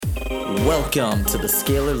Welcome to the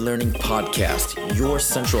Scalar Learning Podcast, your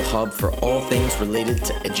central hub for all things related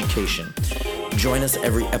to education. Join us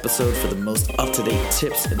every episode for the most up-to-date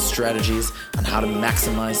tips and strategies on how to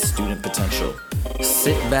maximize student potential.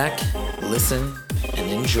 Sit back, listen, and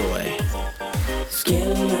enjoy.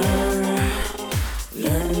 Scalar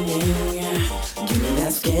learning, give me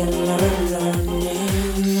that scalar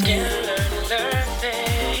learning.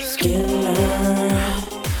 Scalar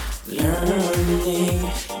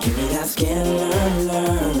learning, give me that scalar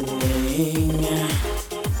learning.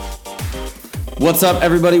 What's up,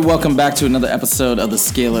 everybody? Welcome back to another episode of the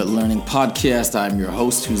Scalar Learning Podcast. I'm your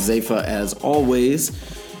host, Huzefa, as always.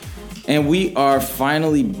 And we are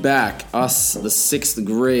finally back, us, the 6th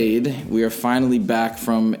grade. We are finally back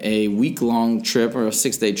from a week-long trip, or a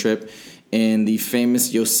 6-day trip, in the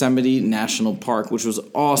famous Yosemite National Park, which was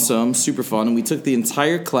awesome, super fun. And we took the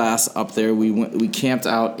entire class up there. We camped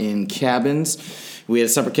out in cabins. We had a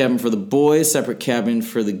separate cabin for the boys, separate cabin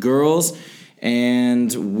for the girls.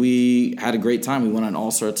 And we had a great time. We went on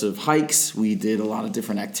all sorts of hikes. We did a lot of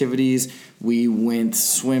different activities. We went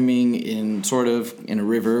swimming in a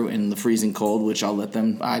river in the freezing cold, which I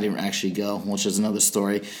didn't actually go, which is another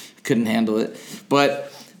story. Couldn't handle it.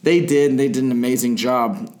 But they did, and they did an amazing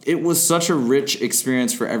job. It was such a rich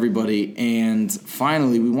experience for everybody, and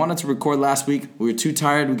finally, we wanted to record last week. We were too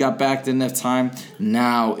tired. We got back, didn't have time.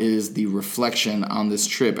 Now is the reflection on this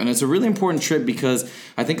trip, and it's a really important trip because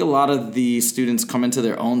I think a lot of the students come into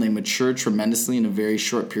their own. They mature tremendously in a very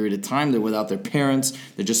short period of time. They're without their parents.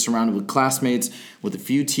 They're just surrounded with classmates, with a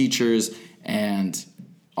few teachers, and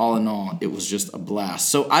all in all, it was just a blast.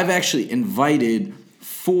 So I've actually invited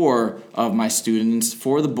 4 of my students,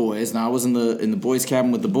 4 of the boys. Now I was in the boys'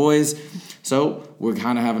 cabin with the boys, so we're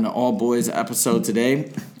kind of having an all boys episode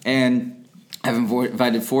today, and I've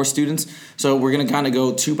invited 4 students. So we're gonna kind of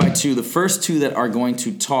go 2 by 2. The first 2 that are going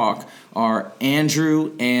to talk are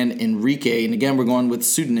Andrew and Enrique, and again we're going with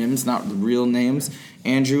pseudonyms, not the real names.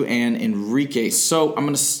 Andrew and Enrique. So I'm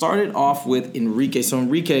gonna start it off with Enrique. So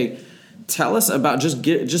Enrique, tell us about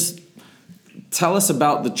Tell us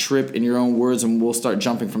about the trip in your own words, and we'll start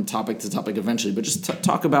jumping from topic to topic eventually. But just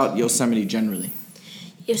talk about Yosemite generally.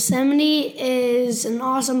 Yosemite is an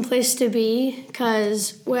awesome place to be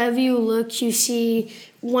because wherever you look, you see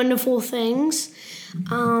wonderful things.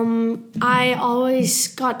 I always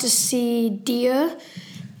got to see deer.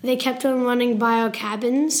 They kept on running by our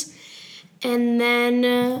cabins. And then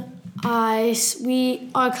our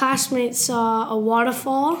classmates saw a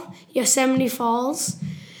waterfall, Yosemite Falls.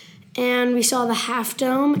 And we saw the Half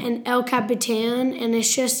Dome and El Capitan, and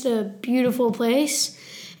it's just a beautiful place.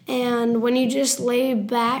 And when you just lay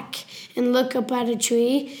back and look up at a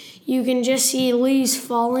tree, you can just see leaves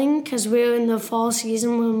falling because we were in the fall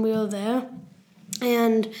season when we were there.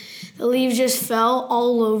 And the leaves just fell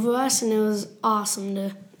all over us, and it was awesome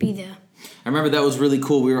to be there. I remember that was really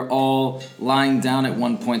cool. We were all lying down at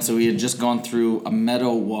one point, so we had just gone through a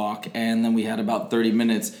meadow walk, and then we had about 30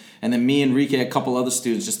 minutes. And then me, Enrique, a couple other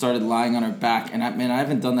students just started lying on our back. And I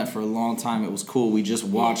haven't done that for a long time. It was cool. We just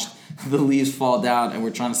watched the leaves fall down, and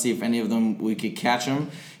we're trying to see if any of them, we could catch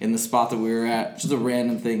them in the spot that we were at. Just a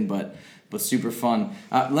random thing, but super fun.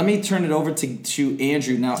 Let me turn it over to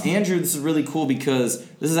Andrew. Now, Andrew, this is really cool because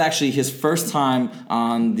this is actually his first time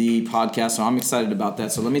on the podcast, so I'm excited about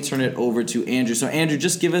that. So let me turn it over to Andrew. So, Andrew,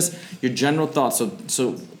 just give us your general thoughts.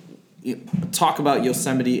 So talk about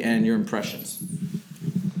Yosemite and your impressions.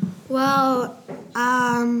 Well,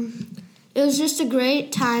 it was just a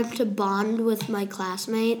great time to bond with my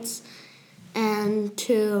classmates and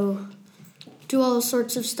to do all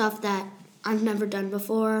sorts of stuff that I've never done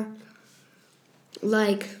before,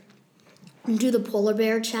 like do the polar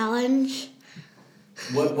bear challenge.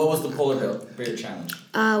 What was the polar bear challenge?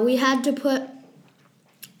 We had to put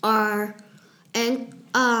our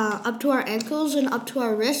up to our ankles and up to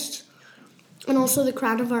our wrists, and also the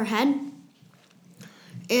crown of our head,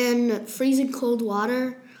 in freezing cold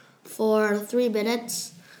water for 3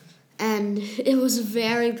 minutes, and it was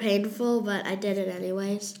very painful, but I did it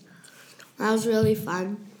anyways. That was really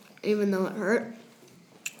fun, even though it hurt.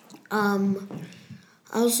 I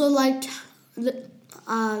also liked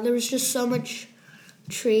there was just so much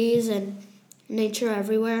trees and nature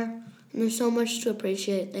everywhere, and there's so much to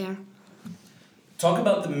appreciate there. Talk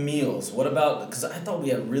about the meals. What about, because I thought we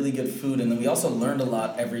had really good food, and then we also learned a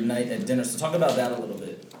lot every night at dinner. So talk about that a little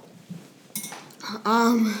bit.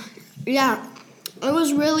 Yeah, it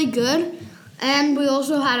was really good, and we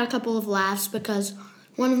also had a couple of laughs because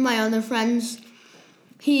one of my other friends,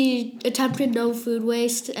 he attempted no food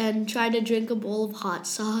waste and tried to drink a bowl of hot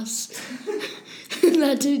sauce.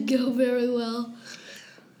 That didn't go very well.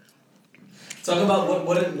 Talk about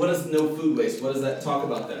what is no food waste? What does that talk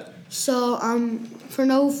about that? So, for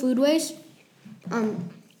no food waste,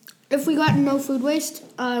 if we got no food waste,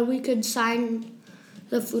 we could sign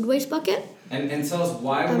the food waste bucket. And tell us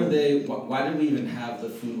why did we even have the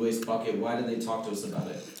food waste bucket? Why did they talk to us about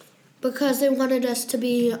it? Because they wanted us to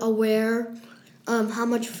be aware how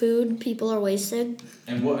much food people are wasting.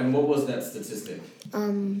 And what was that statistic?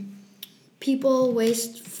 People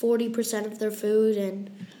waste 40% of their food, and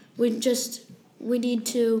we need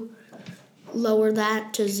to lower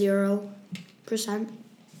that to 0%.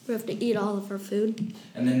 We have to eat all of our food.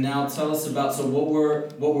 And then now tell us about, so what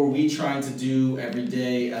were we trying to do every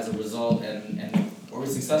day as a result, and were we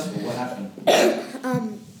successful? What happened?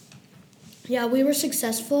 Yeah, we were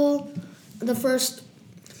successful. The first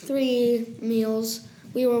 3 meals,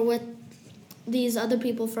 we were with these other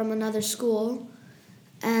people from another school,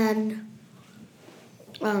 and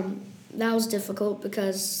that was difficult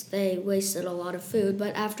because they wasted a lot of food.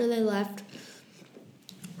 But after they left,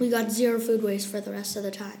 we got 0 food waste for the rest of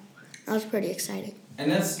the time. That was pretty exciting.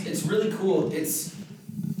 And it's really cool. It's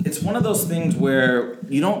one of those things where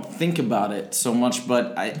you don't think about it so much,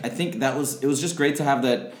 but I think it was just great to have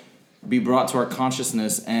that be brought to our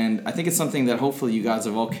consciousness, and I think it's something that hopefully you guys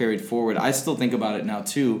have all carried forward. I still think about it now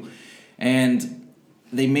too, and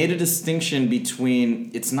they made a distinction between,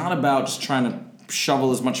 it's not about just trying to shovel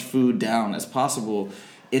as much food down as possible.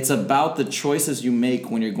 It's about the choices you make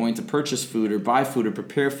when you're going to purchase food or buy food or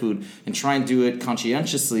prepare food, and try and do it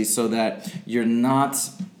conscientiously so that you're not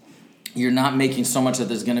making so much that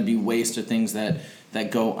there's going to be waste or things that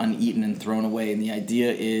go uneaten and thrown away. And the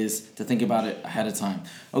idea is to think about it ahead of time.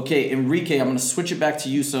 Okay, Enrique, I'm going to switch it back to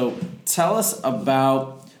you. So tell us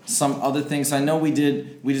about some other things. I know we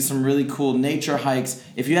did some really cool nature hikes.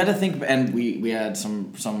 If you had to think, and we had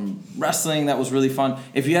some wrestling that was really fun.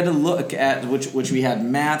 If you had to look at which we had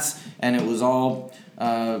mats, and it was all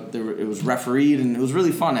it was refereed, and it was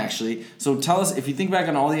really fun actually. So tell us, if you think back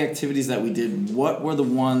on all the activities that we did, what were the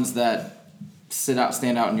ones that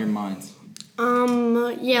stand out in your minds?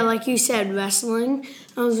 Yeah, like you said, wrestling.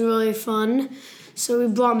 That was really fun. So we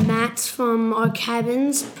brought mats from our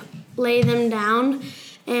cabins, lay them down,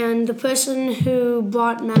 and the people who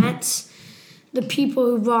brought mats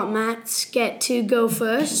get to go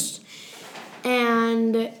first.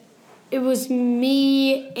 And it was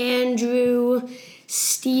me, Andrew,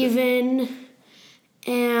 Steven,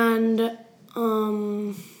 and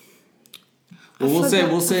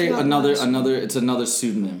we'll say another. It's another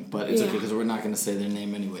pseudonym, but it's okay because we're not going to say their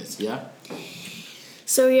name anyways. Yeah.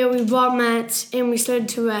 So yeah, we brought mats and we started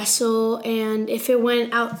to wrestle. And if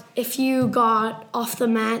you got off the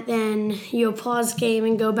mat, then you pause game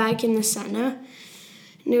and go back in the center.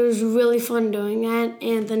 And it was really fun doing that.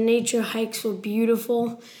 And the nature hikes were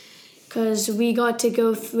beautiful because we got to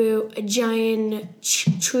go through a giant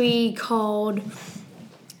tree called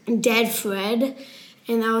Dead Fred.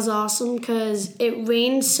 And that was awesome because it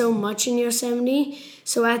rained so much in Yosemite.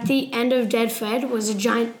 So at the end of Dead Fred was a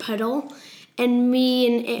giant puddle. And me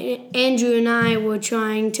and Andrew and I were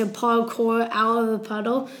trying to parkour out of the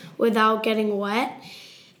puddle without getting wet.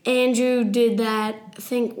 Andrew did that, I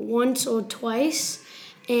think, once or twice.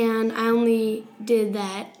 And I only did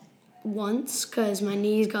that once because my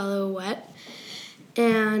knees got a little wet.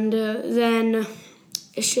 And then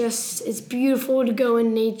it's beautiful to go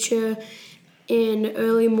in nature in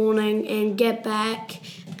early morning and get back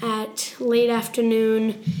at late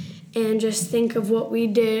afternoon and just think of what we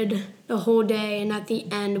did the whole day, and at the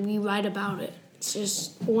end we write about it. It's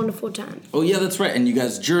just a wonderful time. Oh yeah, that's right. And you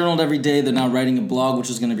guys journaled every day. They're now writing a blog, which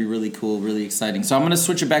is going to be really cool, really exciting. So I'm going to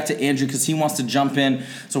switch it back to Andrew because he wants to jump in.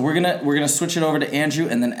 So we're gonna switch it over to Andrew,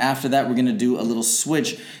 and then after that we're going to do a little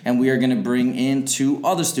switch, and we are going to bring in 2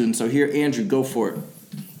 other students. So here, Andrew, go for it.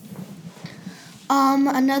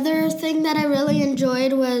 Another thing that I really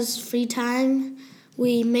enjoyed was free time.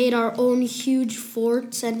 We made our own huge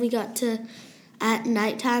forts, and at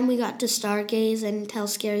nighttime we got to stargaze and tell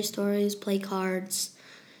scary stories, play cards.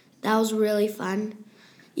 That was really fun.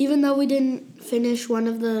 Even though we didn't finish one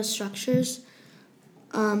of the structures,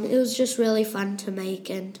 it was just really fun to make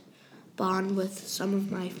and bond with some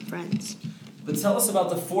of my friends. But tell us about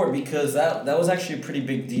the fort, because that was actually a pretty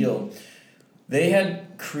big deal. They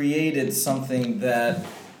had created something that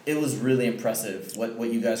it was really impressive,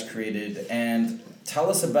 what you guys created. And tell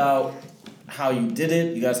us about how you did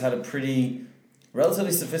it. You guys had a pretty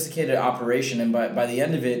relatively sophisticated operation, and by the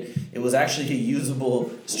end of it, it was actually a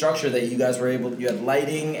usable structure that you guys were you had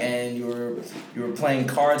lighting, and you were playing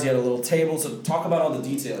cards, you had a little table. So talk about all the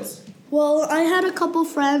details. Well, I had a couple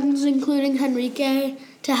friends, including Henrique,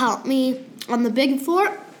 to help me on the big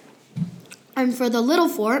fort. And for the little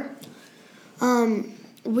fort,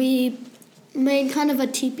 We made kind of a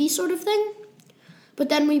teepee sort of thing, but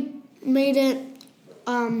then we made it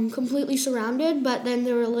completely surrounded, but then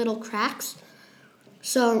there were little cracks.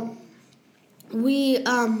 So we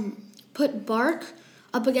put bark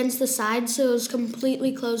up against the side so it was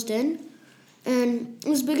completely closed in. And it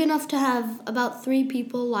was big enough to have about 3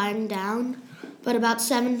 people lying down, but about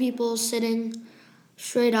 7 people sitting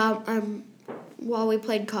straight up while we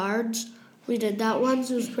played cards. We did that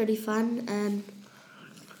once. It was pretty fun. And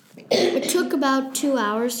it took about 2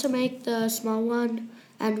 hours to make the small one,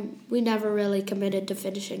 and we never really committed to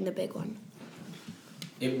finishing the big one.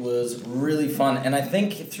 It was really fun, and I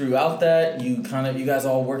think throughout that you guys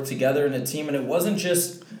all worked together in a team, and it wasn't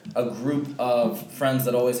just a group of friends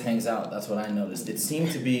that always hangs out. That's what I noticed. It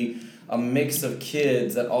seemed to be a mix of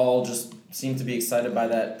kids that all just seemed to be excited by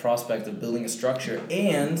that prospect of building a structure,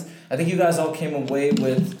 and I think you guys all came away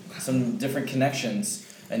with some different connections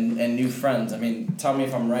and new friends. I mean, tell me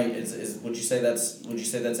if I'm right. Would you say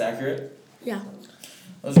that's accurate? Yeah.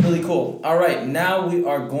 That was really cool. All right, now we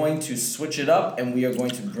are going to switch it up, and we are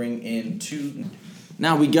going to bring in 2.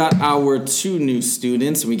 Now we got our 2 new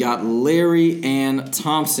students. We got Larry and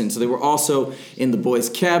Thompson. So they were also in the boys'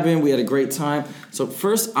 cabin. We had a great time. So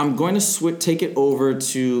first, I'm going to take it over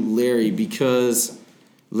to Larry because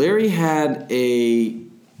Larry had a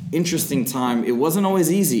interesting time. It wasn't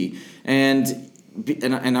always easy, and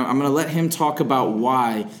I'm going to let him talk about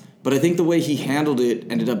why. But I think the way he handled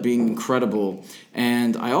it ended up being incredible.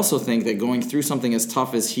 And I also think that going through something as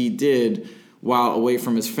tough as he did while away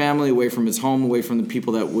from his family, away from his home, away from the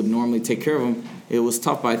people that would normally take care of him, it was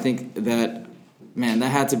tough. But I think that, man, that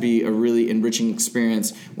had to be a really enriching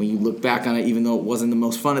experience when you look back on it, even though it wasn't the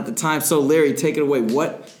most fun at the time. So, Larry, take it away.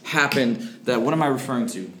 What happened what am I referring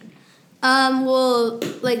to? Well,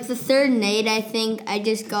 like the third night, I think I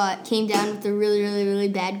just came down with a really, really, really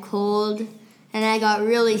bad cold. And I got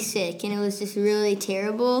really sick, and it was just really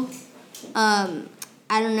terrible. I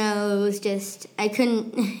don't know, it was just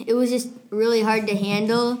really hard to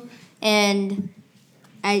handle, and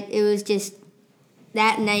it was just,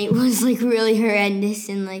 that night was, like, really horrendous,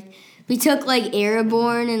 and, like, we took, like,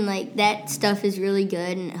 Airborne, and, like, that stuff is really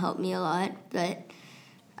good, and it helped me a lot, but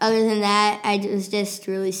other than that, I was just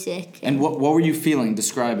really sick. And what were you feeling?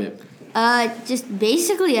 Describe it. Just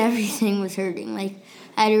basically everything was hurting, like,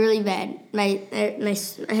 I had a really bad, I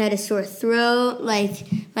had a sore throat, like,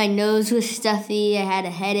 my nose was stuffy, I had a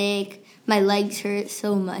headache, my legs hurt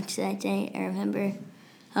so much that day, I remember.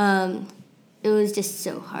 It was just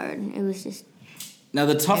so hard, it was just... Now,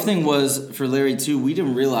 the tough thing was, for Larry, too, we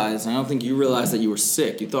didn't realize, and I don't think you realized that you were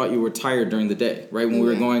sick. You thought you were tired during the day, right? When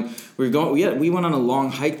we went on a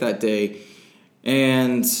long hike that day,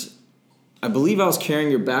 and... I believe I was carrying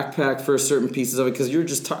your backpack for certain pieces of it because you were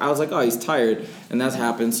just I was like, oh, he's tired, and that's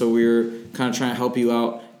happened, so we were kind of trying to help you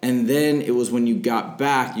out. And then it was when you got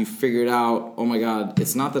back, you figured out, oh my God,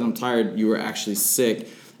 it's not that I'm tired, you were actually sick,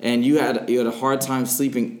 and you had a hard time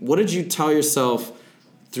sleeping. What did you tell yourself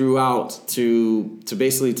throughout to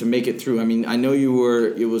basically to make it through? I mean, I know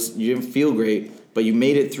you didn't feel great, but you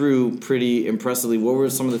made it through pretty impressively. What were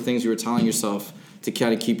some of the things you were telling yourself to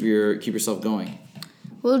kind of keep yourself going?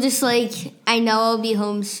 Well, just, like, I know I'll be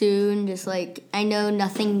home soon. Just, like, I know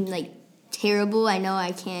nothing, like, terrible. I know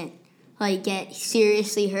I can't, like, get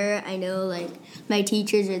seriously hurt. I know, like, my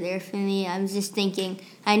teachers are there for me. I'm just thinking,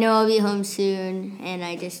 I know I'll be home soon, and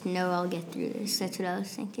I just know I'll get through this. That's what I was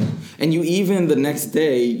thinking. And you even, the next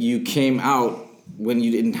day, you came out when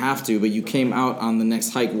you didn't have to, but you came out on the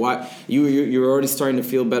next hike. Why? You were already starting to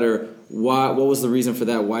feel better. What was the reason for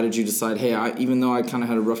that? Why did you decide, hey, even though I kind of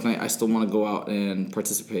had a rough night, I still want to go out and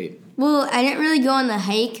participate? Well, I didn't really go on the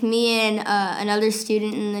hike. Me and another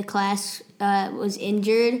student in the class was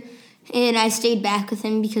injured, and I stayed back with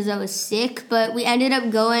him because I was sick. But we ended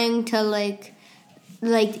up going to, like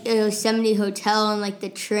a Yosemite hotel on, like, the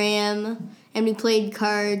tram, and we played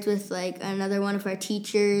cards with, like, another one of our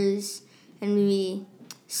teachers,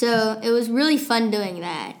 so it was really fun doing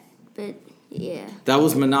that, but... Yeah. That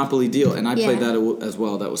was Monopoly Deal, and I played that as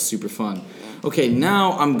well. That was super fun. Okay,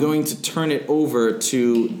 now I'm going to turn it over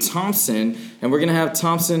to Thompson, and we're going to have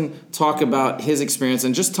Thompson talk about his experience.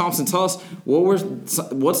 And just, Thompson, tell us,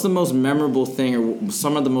 what's the most memorable thing, or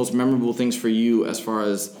some of the most memorable things for you as far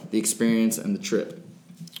as the experience and the trip?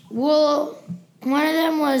 Well, one of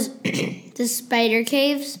them was the spider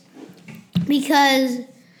caves, because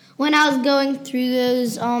when I was going through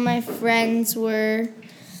those, all my friends were...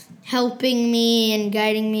 helping me and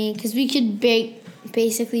guiding me, because we could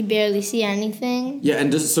basically barely see anything. Yeah,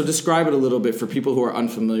 and so describe it a little bit for people who are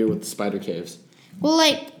unfamiliar with the spider caves. Well,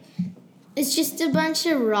 like, It's just a bunch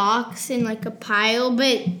of rocks in like a pile,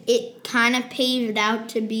 but it kind of paved out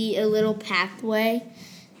to be a little pathway.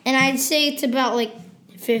 And I'd say it's about like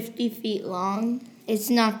 50 feet long. It's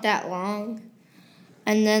not that long.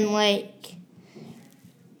 And then like,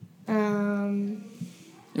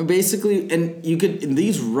 Basically, and you could, and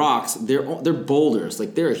these rocks, they're boulders,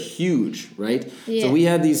 like they're huge, right? Yeah. So we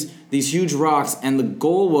had these huge rocks, and the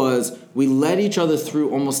goal was we led each other through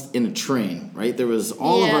almost in a train, right? There was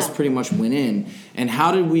all of us pretty much went in, and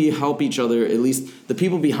how did we help each other? At least the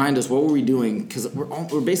people behind us, what were we doing? Because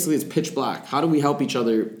we're basically, it's pitch black. How do we help each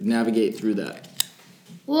other navigate through that?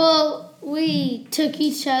 well, we took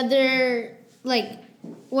each other, like,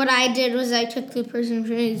 what I did was I took the person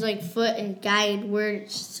from his like foot and guided where it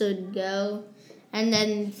should go, and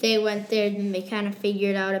then they went there and they kind of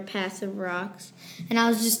figured out a path of rocks. And I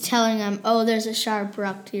was just telling them, oh, there's a sharp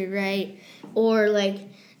rock to your right, or like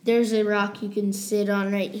there's a rock you can sit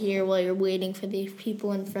on right here while you're waiting for the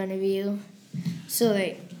people in front of you. So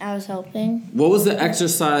like I was helping. What was the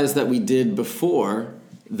exercise that we did before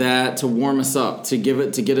that to warm us up, to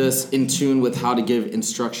get us in tune with how to give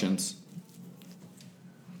instructions?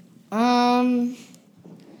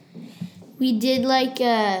 We did like Do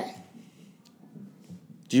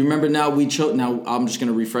you remember now now I'm just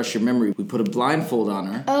going to refresh your memory. We put a blindfold on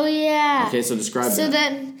her. oh yeah. Okay, so describe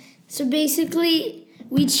that. So basically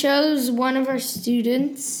we chose one of our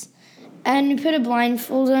students and we put a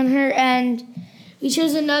blindfold on her, and we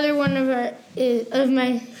chose another one of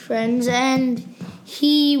my friends, and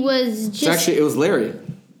he was just It was Larry.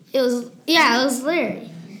 it was Larry.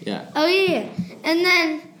 Yeah. Oh yeah. And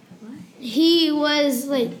then he was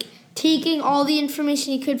like taking all the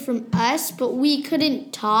information he could from us, but we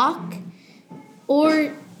couldn't talk.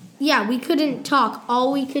 We couldn't talk.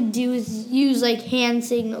 All we could do is use like hand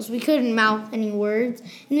signals. We couldn't mouth any words.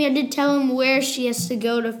 And we had to tell him where she has to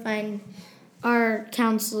go to find our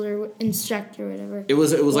counselor, instructor, whatever. It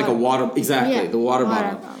was like a water, exactly, Yeah, the water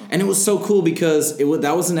bottle. And it was so cool because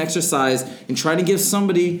that was an exercise in trying to give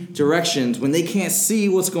somebody directions when they can't see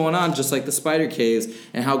what's going on, just like the spider caves,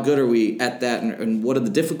 and how good are we at that, and what are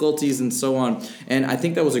the difficulties and so on. And I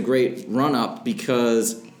think that was a great run-up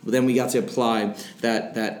because then we got to apply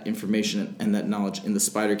that information and that knowledge in the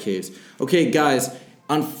spider caves. Okay, guys.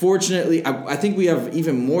 Unfortunately, I think we have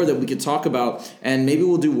even more that we could talk about, and maybe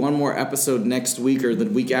we'll do one more episode next week or the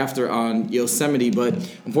week after on Yosemite, but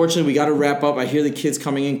unfortunately we got to wrap up. I hear the kids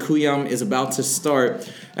coming in. Kuyam is about to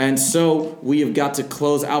start, and so we have got to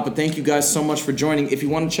close out, but thank you guys so much for joining. If you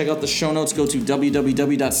want to check out the show notes, go to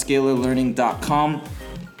www.scalarlearning.com.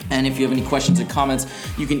 And if you have any questions or comments,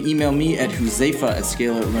 you can email me at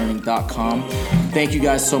huzefa@scalarlearning.com. Thank you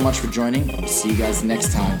guys so much for joining. I'll see you guys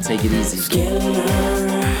next time. Take it easy. Scalar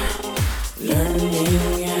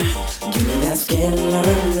learning, give me that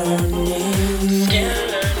scalar learning.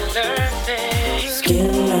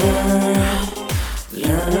 Scalar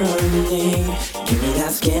learning, give me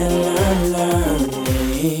that scalar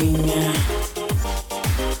learning.